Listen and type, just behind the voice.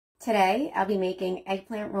Today, I'll be making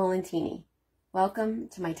eggplant rollantini. Welcome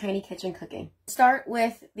to my tiny kitchen cooking. Start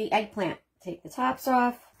with the eggplant. Take the tops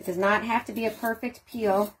off. It does not have to be a perfect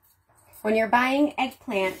peel. When you're buying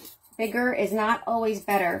eggplant, bigger is not always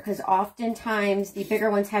better because oftentimes the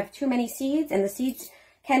bigger ones have too many seeds and the seeds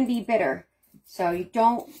can be bitter. So you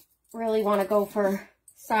don't really want to go for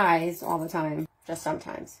size all the time, just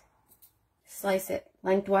sometimes. Slice it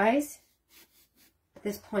lengthwise. At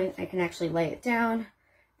this point, I can actually lay it down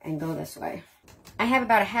and go this way. I have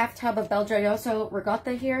about a half tub of BelGioioso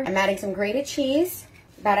ricotta here. I'm adding some grated cheese,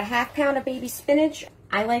 about a half pound of baby spinach.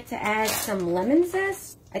 I like to add some lemon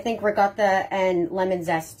zest. I think ricotta and lemon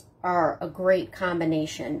zest are a great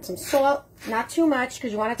combination. Some salt, not too much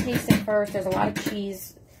because you want to taste it first. There's a lot of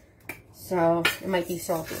cheese, so it might be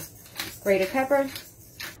salty. Grated pepper.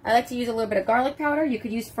 I like to use a little bit of garlic powder. You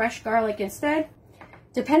could use fresh garlic instead.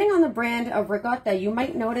 Depending on the brand of ricotta, you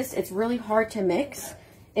might notice it's really hard to mix.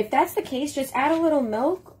 If that's the case, just add a little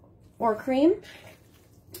milk or cream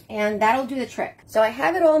and that'll do the trick. So I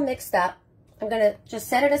have it all mixed up. I'm gonna just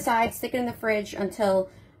set it aside, stick it in the fridge until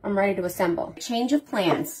I'm ready to assemble. Change of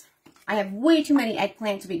plans. I have way too many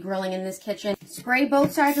eggplant to be grilling in this kitchen. Spray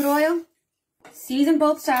both sides with oil, season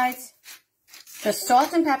both sides, just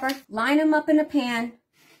salt and pepper, line them up in a pan,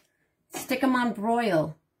 stick them on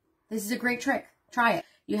broil. This is a great trick, try it.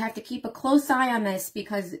 You have to keep a close eye on this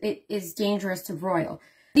because it is dangerous to broil.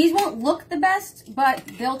 These won't look the best, but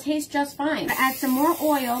they'll taste just fine. Add some more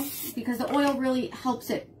oil because the oil really helps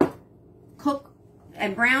it cook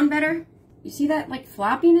and brown better. You see that like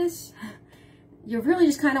floppiness? You really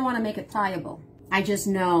just kind of want to make it pliable. I just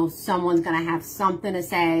know someone's going to have something to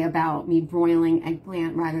say about me broiling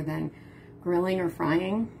eggplant rather than grilling or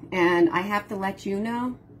frying. And I have to let you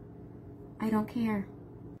know, I don't care.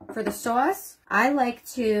 For the sauce, I like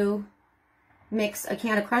to mix a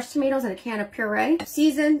can of crushed tomatoes and a can of puree.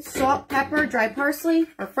 Season, salt, pepper, dry parsley,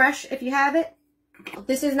 or fresh if you have it.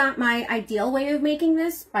 This is not my ideal way of making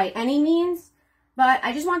this by any means, but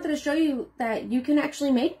I just wanted to show you that you can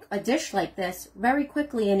actually make a dish like this very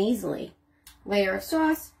quickly and easily. Layer of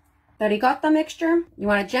sauce, the ricotta mixture. You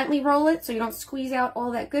want to gently roll it so you don't squeeze out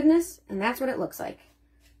all that goodness, and that's what it looks like.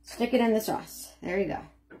 Stick it in the sauce. There you go.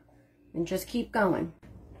 And just keep going.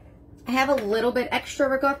 I have a little bit extra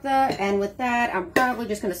ricotta, and with that, I'm probably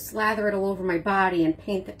just going to slather it all over my body and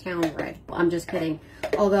paint the town red. I'm just kidding.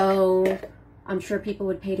 Although, I'm sure people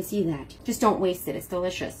would pay to see that. Just don't waste it. It's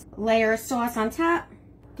delicious. Layer of sauce on top.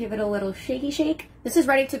 Give it a little shaky shake. This is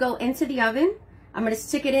ready to go into the oven. I'm going to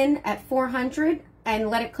stick it in at 400 and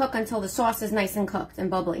let it cook until the sauce is nice and cooked and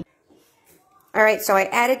bubbly. All right, so I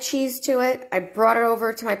added cheese to it. I brought it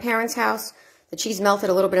over to my parents' house. The cheese melted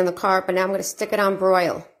a little bit in the car, but now I'm going to stick it on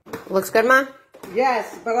broil. Looks good, Ma?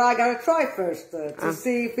 Yes, but I gotta try first to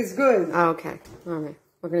see if it's good. Oh, okay. All right.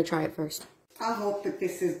 We're gonna try it first. I hope that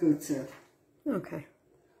this is good too. Okay.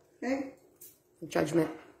 Okay? Judgment.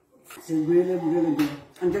 It's really, really good.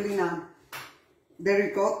 Angelina, the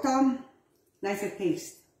ricotta, nice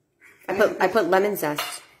taste. I put lemon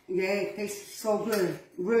zest. Yeah, it tastes so good.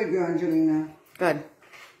 Really good, Angelina. Good.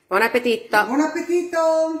 Buon appetito. Buon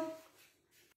appetito.